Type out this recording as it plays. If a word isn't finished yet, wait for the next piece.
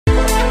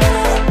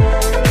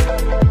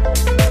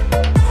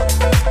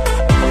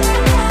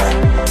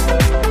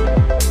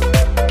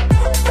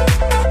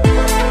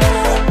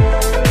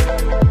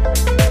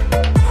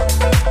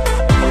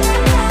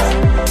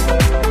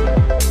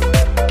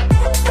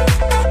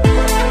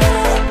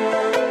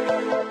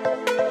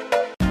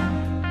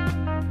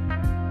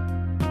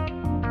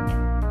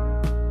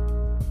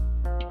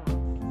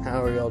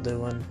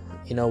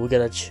we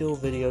got a chill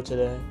video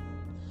today.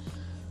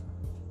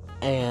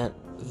 And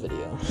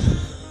video.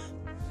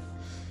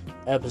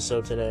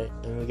 Episode today.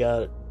 And we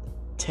got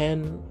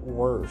 10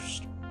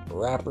 worst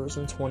rappers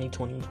in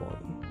 2020.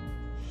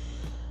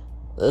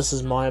 This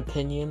is my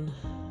opinion.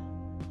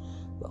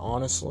 But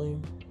honestly,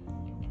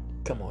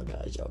 come on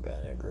guys, y'all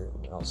gotta agree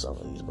with me on some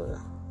of these, bro.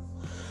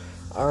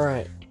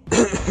 Alright.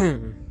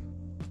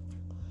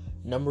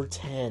 Number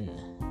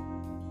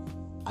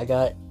 10. I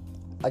got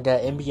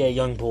NBA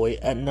Youngboy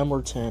at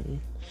number 10.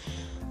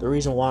 The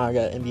reason why I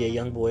got NBA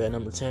Youngboy at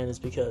number 10 is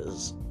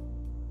because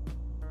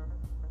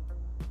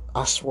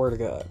I swear to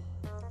God,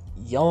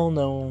 y'all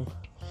know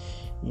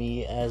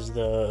me as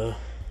the,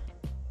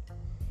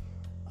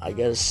 I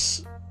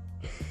guess,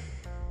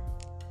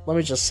 let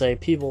me just say,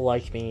 people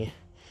like me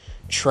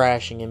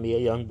trashing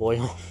NBA Youngboy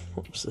on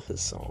most of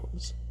his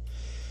songs.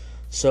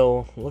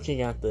 So,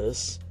 looking at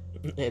this,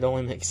 it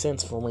only makes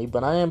sense for me,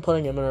 but I am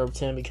putting him at number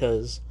 10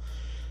 because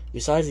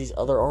besides these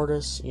other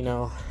artists, you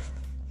know,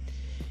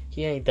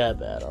 he ain't that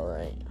bad,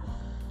 alright?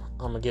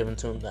 I'm gonna give him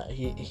to him that.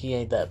 He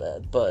ain't that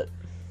bad, but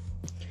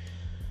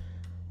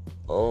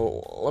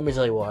let me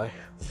tell you why.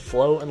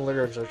 Flow and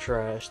lyrics are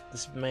trash.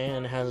 This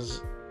man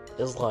is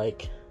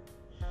like,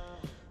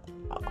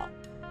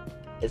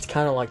 it's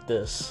kind of like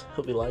this.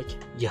 He'll be like,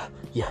 yeah,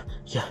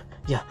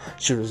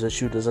 shooters are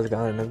the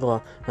guy in the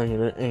glove,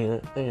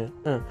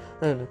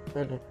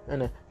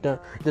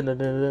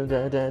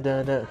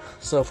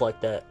 stuff like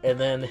that. And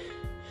then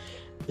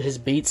his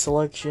beat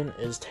selection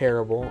is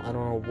terrible. I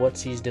don't know what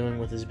he's doing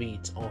with his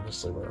beats,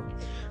 honestly, bro.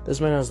 This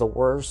man has the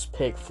worst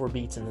pick for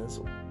beats in his,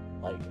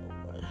 like,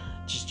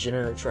 just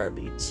generic trap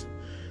beats.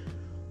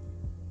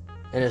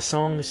 And his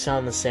songs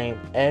sound the same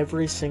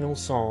every single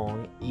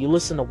song. You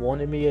listen to one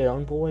NBA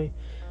Youngboy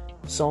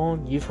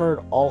song, you've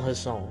heard all his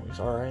songs,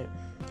 alright?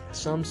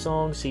 Some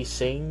songs he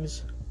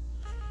sings.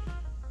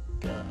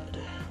 God,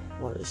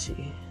 what does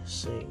he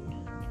sing?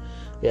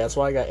 Yeah, that's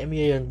why I got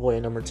NBA Youngboy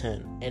at number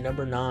 10. And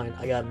number 9,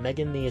 I got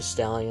Megan Thee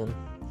Stallion.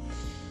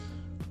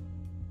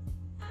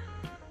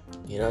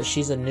 You know,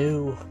 she's a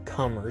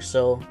newcomer,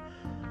 so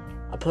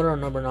I put her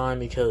on number 9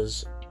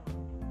 because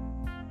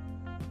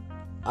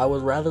I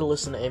would rather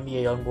listen to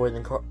NBA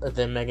Youngboy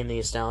than Megan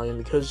Thee Stallion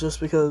because she's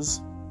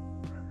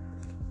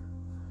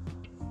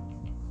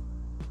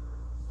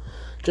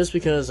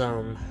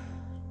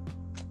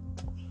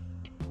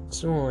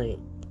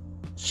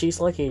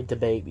like a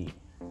DaBaby,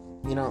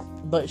 you know,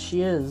 but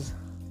she is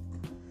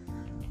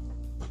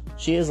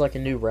like a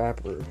new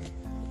rapper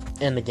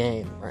in the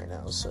game right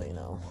now, so, you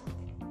know,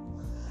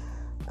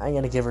 I ain't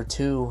gonna give her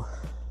too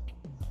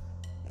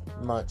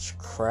much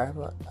crap,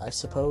 I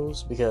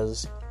suppose,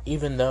 because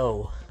even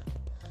though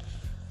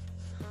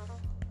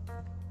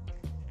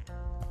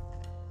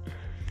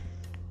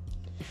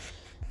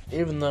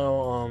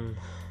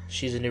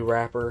she's a new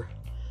rapper,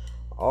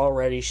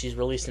 already she's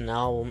released an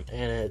album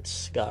and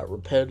it's got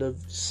repetitive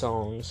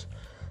songs,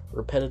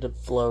 repetitive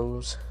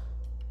flows,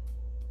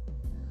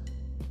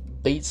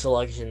 beat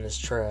selection is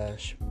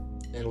trash,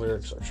 and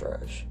lyrics are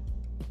trash.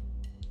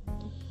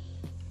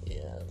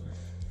 Yeah,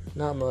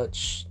 not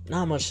much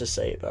to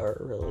say about her,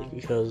 really,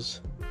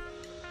 because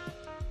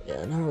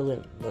not really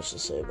much to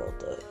say about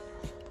that.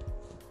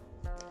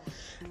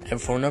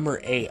 And for number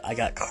 8, I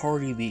got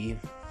Cardi B.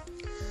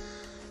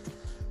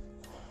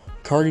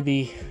 Cardi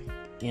B,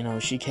 you know,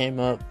 she came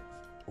up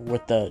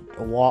with the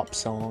WAP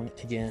song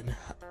again,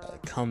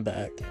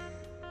 Comeback.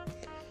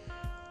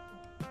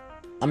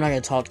 I'm not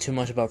going to talk too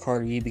much about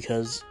Cardi B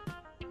because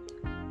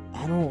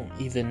I don't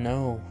even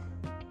know.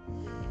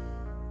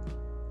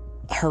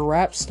 Her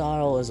rap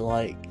style is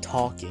like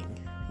talking.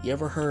 You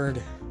ever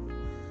heard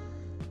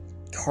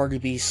Cardi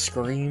B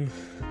scream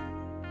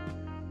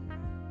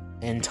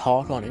and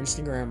talk on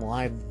Instagram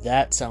Live?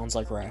 That sounds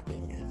like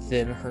rapping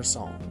than her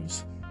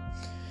songs.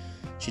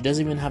 She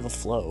doesn't even have a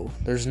flow.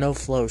 There's no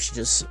flow. She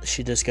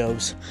just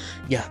goes,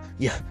 yeah.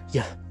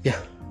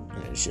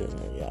 And she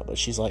doesn't, yeah, but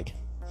she's like,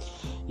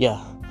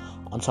 yeah,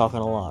 I'm talking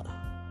a lot,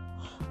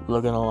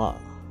 looking a lot,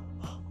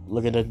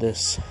 looking at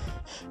this,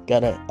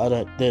 got it,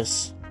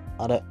 this,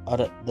 that. I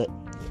don't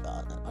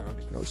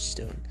even know what she's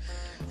doing.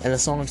 And the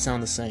songs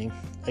sound the same.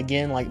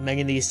 Again, like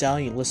Megan Thee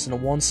Stallion, you listen to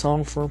one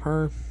song from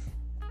her,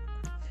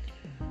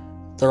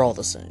 they're all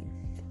the same.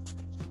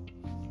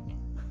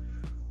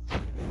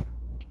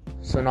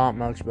 So not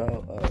much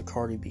about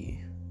Cardi B.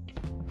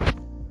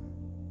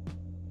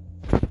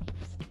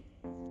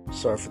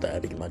 Sorry for that, I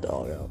had to get my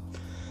dog out.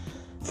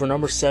 For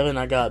number 7,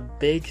 I got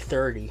Big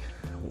 30.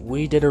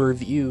 We did a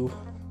review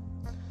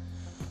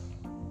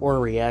or a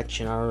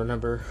reaction, I don't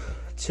remember,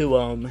 to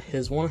one of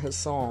his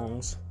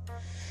songs.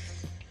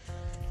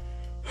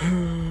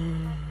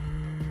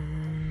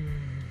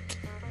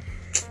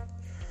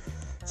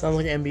 Sounds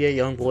like an NBA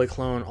Youngboy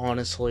clone,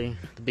 honestly.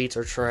 The beats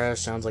are trash,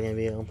 sounds like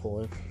NBA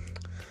Youngboy.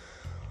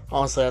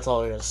 Honestly, that's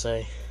all I gotta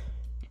say.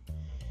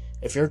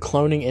 If you're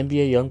cloning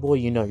NBA Youngboy,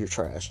 you know you're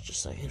trash,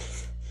 just saying.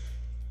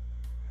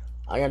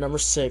 I got number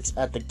 6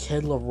 at the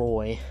Kid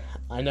Laroi.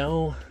 I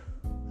know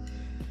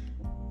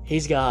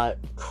He's got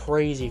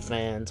crazy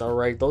fans,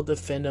 alright? They'll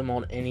defend him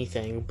on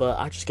anything, but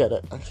I just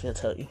gotta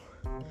tell you.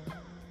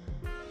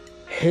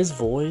 His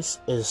voice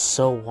is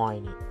so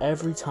whiny.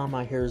 Every time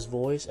I hear his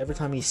voice, every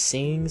time he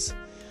sings,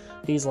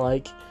 he's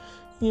like,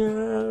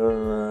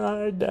 yeah,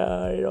 I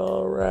died,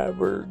 all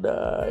rappers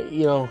die.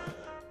 You know,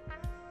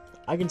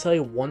 I can tell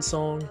you one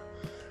song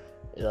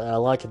that I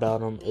like about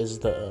him is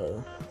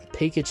the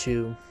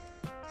Pikachu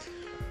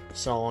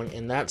song,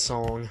 and that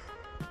song,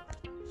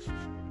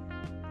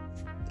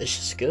 it's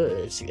just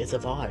good. It's a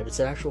vibe. It's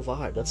an actual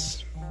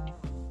vibe.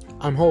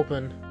 I'm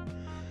hoping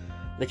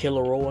the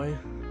Killer Roy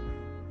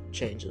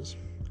changes.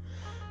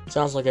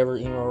 Sounds like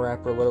every emo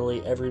rapper,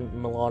 literally every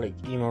melodic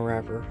emo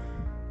rapper.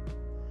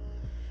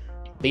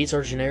 Beats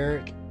are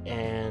generic,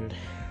 and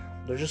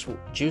they're just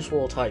Juice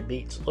WRLD type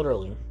beats,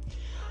 literally.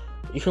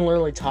 You can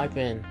literally type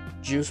in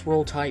Juice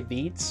WRLD type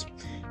beats,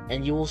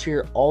 and you will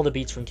hear all the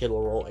beats from Kid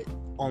Laroi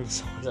on the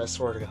songs, I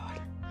swear to God.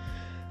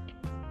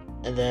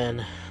 And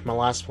then, my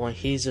last point,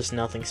 he's just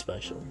nothing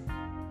special.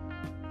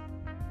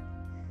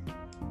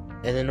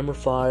 And then number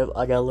 5,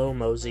 I got Lil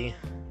Mosey.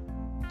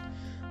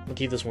 I'm gonna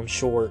keep this one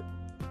short.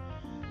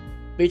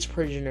 Beats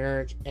pretty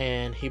generic,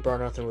 and he brought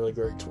nothing really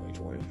great in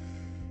 2020.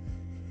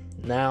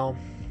 Now,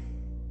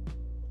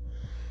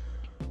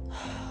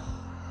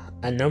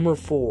 at number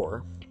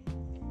 4,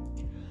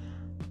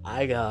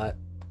 I got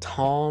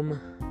Tom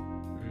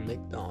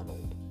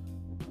MacDonald.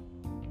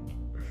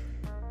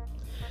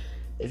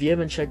 If you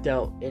haven't checked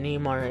out any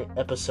of my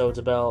episodes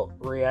about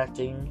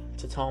reacting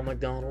to Tom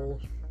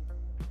MacDonald,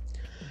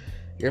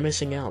 you're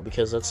missing out,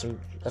 because that's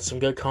some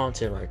good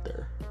content right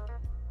there.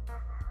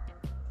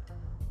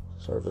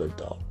 Sorry for the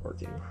dog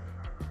barking.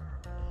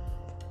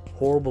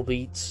 Horrible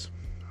beats.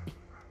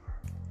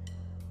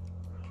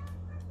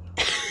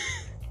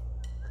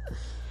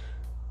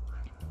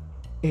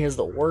 He has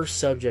the worst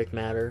subject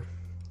matter.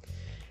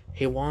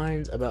 He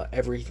whines about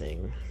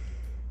everything.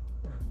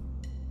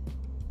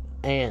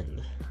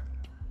 And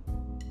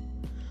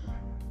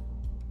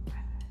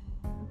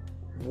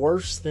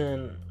worse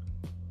than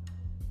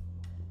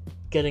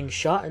getting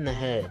shot in the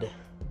head,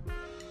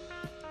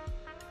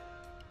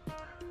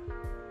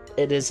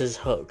 it is his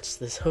hooks.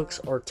 His hooks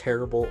are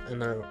terrible,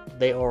 and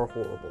they are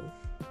horrible.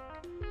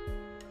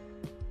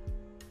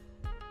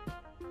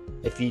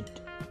 If you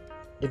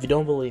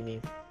don't believe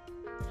me,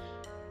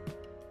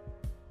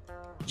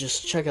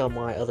 just check out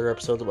my other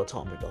episodes about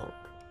Tom MacDonald.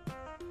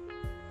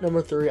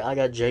 Number 3, I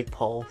got Jake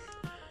Paul.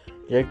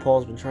 Jake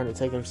Paul's been trying to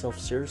take himself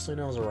seriously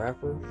now as a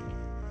rapper.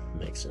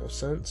 Makes no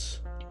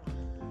sense.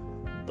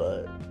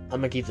 But I'm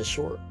gonna keep this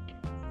short.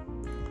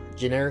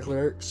 Generic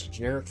lyrics,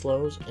 generic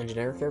flows, and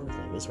generic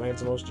everything. This man's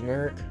the most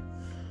generic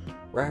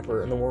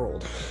rapper in the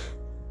world.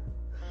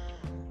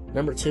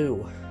 Number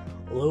 2,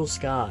 Lil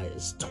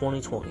Skies,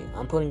 2020.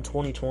 I'm putting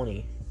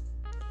 2020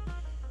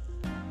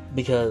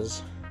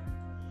 because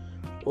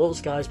Lil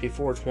Skies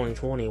before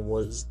 2020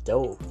 was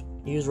dope.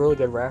 He was a really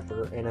good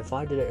rapper, and if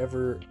I did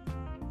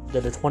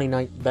the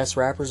 29 best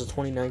rappers of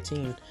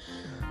 2019,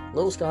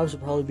 Lil Skies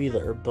would probably be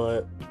there,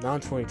 but not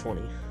in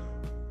 2020.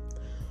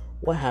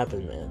 What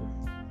happened, man?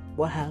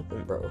 What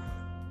happened, bro?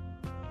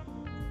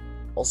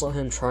 Also,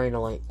 him trying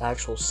to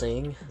actual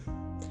sing,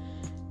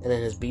 and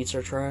then his beats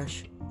are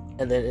trash,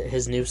 and then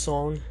his new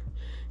song,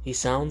 he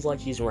sounds like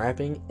he's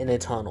rapping in a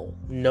tunnel.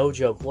 No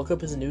joke. Look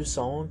up his new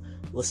song,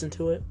 listen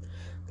to it.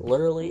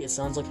 Literally, it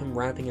sounds like him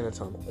rapping in a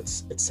tunnel.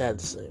 It's sad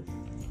to say.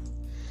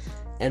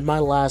 And my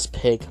last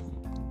pick,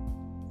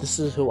 this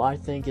is who I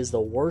think is the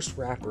worst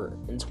rapper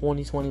in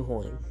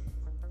 2021.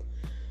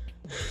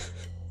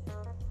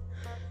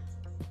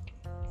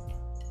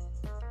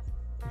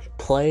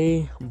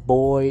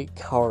 Playboi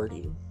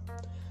Carti.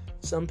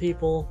 Some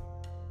people,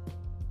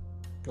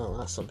 no,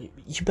 not some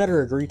people, you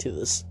better agree to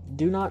this.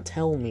 Do not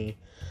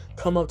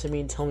come up to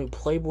me and tell me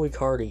Playboi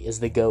Carti is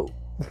the GOAT.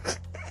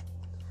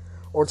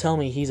 Or tell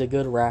me he's a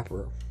good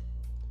rapper.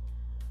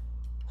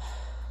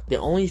 The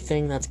only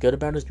thing that's good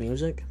about his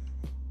music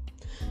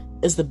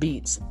is the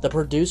beats. The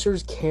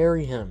producers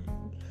carry him.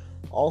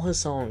 All his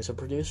songs, the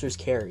producers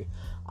carry.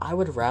 I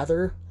would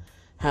rather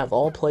have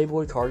all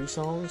Playboi Carti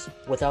songs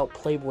without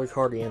Playboi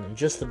Carti in them,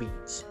 just the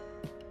beats.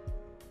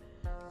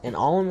 And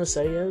all I'm gonna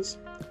say is,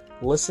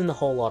 listen to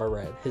Whole Lotta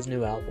Red, his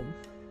new album,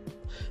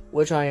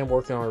 which I am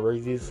working on a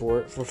review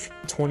for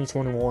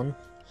 2021.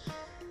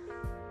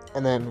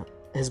 And then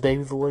his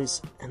baby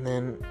voice, and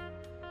then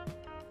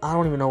I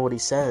don't even know what he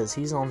says.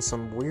 He's on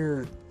some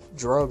weird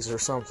drugs or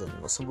something,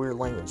 some weird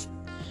language.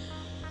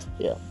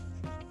 Yeah.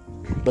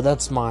 But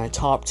that's my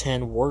top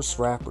 10 worst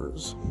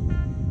rappers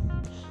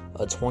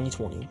of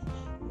 2020.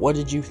 What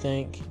did you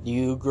think? Do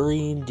you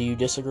agree? Do you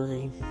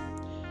disagree?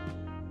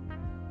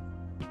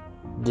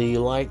 Do you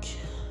like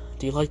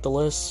the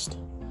list?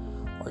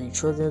 Are you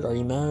triggered? Are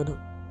you mad?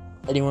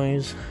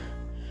 Anyways,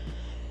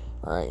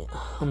 alright,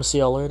 I'm gonna see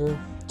y'all later.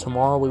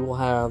 Tomorrow we will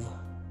have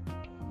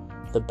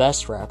the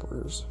best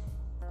rappers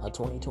of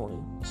 2020.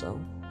 So,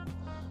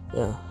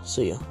 yeah,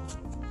 see ya.